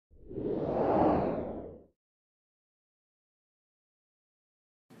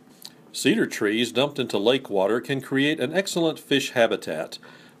Cedar trees dumped into lake water can create an excellent fish habitat.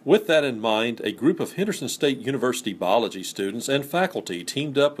 With that in mind, a group of Henderson State University biology students and faculty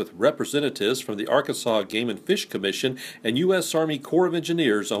teamed up with representatives from the Arkansas Game and Fish Commission and U.S. Army Corps of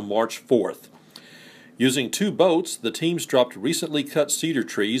Engineers on March 4th. Using 2 boats, the teams dropped recently cut cedar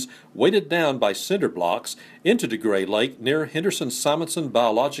trees, weighted down by cinder blocks, into DeGray Lake near Henderson-Simonson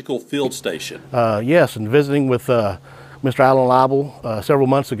Biological Field Station. Yes, and visiting with Mr. Allen Leibel several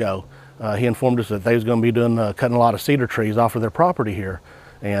months ago, he informed us that they was going to be cutting a lot of cedar trees off of their property here.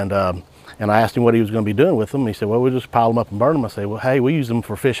 And I asked him what he was going to be doing with them. He said, well, we'll just pile them up and burn them. I said, well, hey, we use them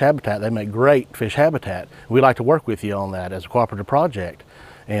for fish habitat. They make great fish habitat. We'd like to work with you on that as a cooperative project.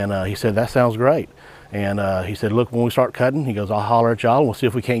 And he said, that sounds great. And he said, look, when we start cutting, he goes, I'll holler at y'all and we'll see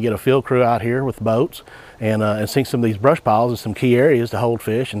if we can't get a field crew out here with boats and sink some of these brush piles in some key areas to hold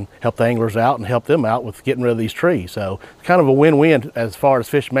fish and help the anglers out and help them out with getting rid of these trees. So it's kind of a win-win as far as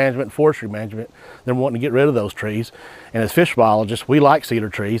fish management and forestry management. They're wanting to get rid of those trees. And as fish biologists, we like cedar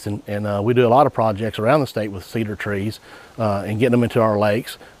trees and we do a lot of projects around the state with cedar trees and getting them into our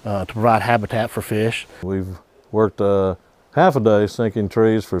lakes to provide habitat for fish. We've worked half a day sinking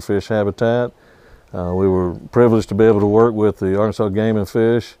trees for fish habitat. We were privileged to be able to work with the Arkansas Game and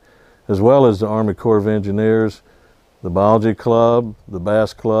Fish, as well as the Army Corps of Engineers, the Biology Club, the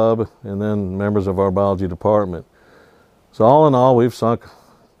Bass Club, and then members of our biology department. So all in all, we've sunk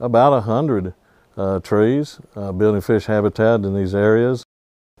about 100 trees, building fish habitat in these areas.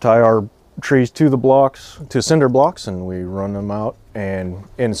 Tie our trees to the blocks, to cinder blocks, and we run them out, and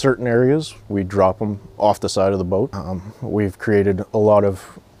in certain areas, we drop them off the side of the boat. We've created a lot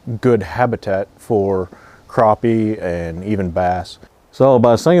of good habitat for crappie and even bass. So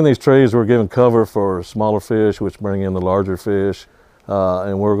by sinking these trees, we're giving cover for smaller fish, which bring in the larger fish,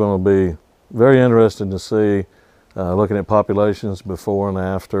 and we're going to be very interested to see, looking at populations before and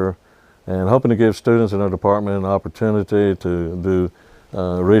after, and hoping to give students in our department an opportunity to do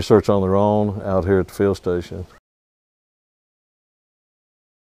research on their own out here at the field station.